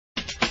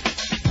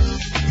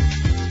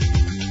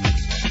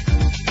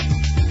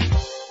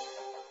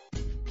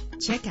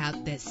Check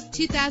out this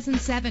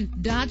 2007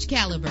 Dodge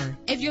Caliber.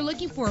 If you're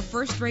looking for a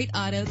first-rate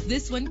auto,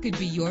 this one could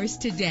be yours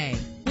today.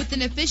 With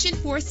an efficient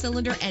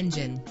 4-cylinder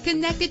engine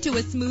connected to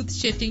a smooth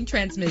shifting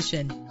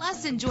transmission.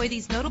 Plus, enjoy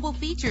these notable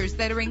features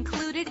that are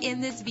included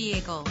in this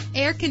vehicle: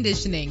 air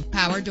conditioning,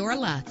 power door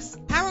locks,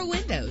 power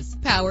windows,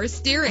 power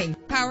steering,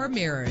 power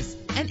mirrors,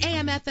 an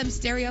AM/FM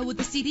stereo with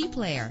a CD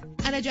player,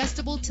 an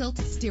adjustable tilt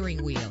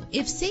steering wheel.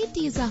 If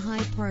safety is a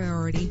high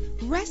priority,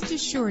 rest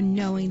assured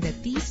knowing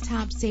that these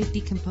top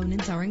safety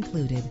components are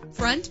included: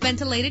 front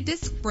ventilated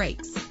disc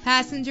brakes,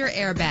 passenger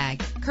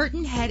airbag,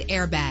 curtain head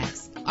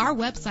airbags. Our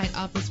website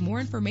offers more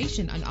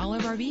information on all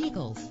of our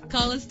vehicles.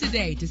 Call us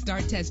today to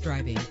start test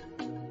driving.